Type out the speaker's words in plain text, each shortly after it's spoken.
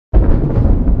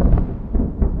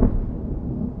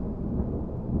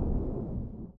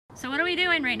So what are we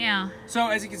doing right now? So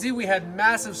as you can see, we had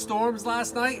massive storms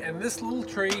last night, and this little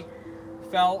tree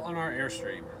fell on our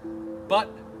Airstream.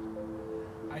 But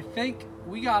I think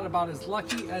we got about as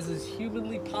lucky as is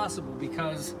humanly possible,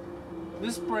 because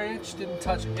this branch didn't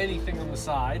touch anything on the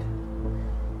side.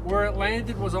 Where it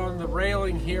landed was on the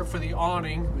railing here for the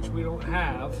awning, which we don't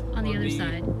have. On the other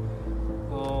side.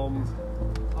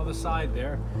 Other side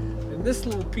there. And this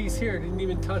little piece here didn't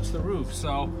even touch the roof,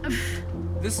 so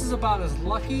this is about as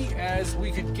lucky as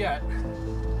we could get.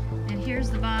 And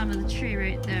here's the bottom of the tree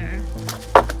right there.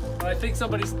 But I think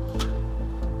somebody's... Do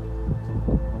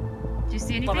you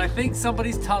see anything? But I think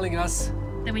somebody's telling us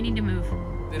that we need to move.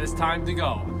 that it's time to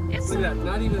go. It's Look at that,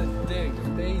 not even a ding.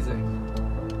 Amazing.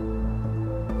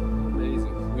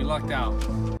 Amazing. We lucked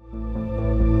out.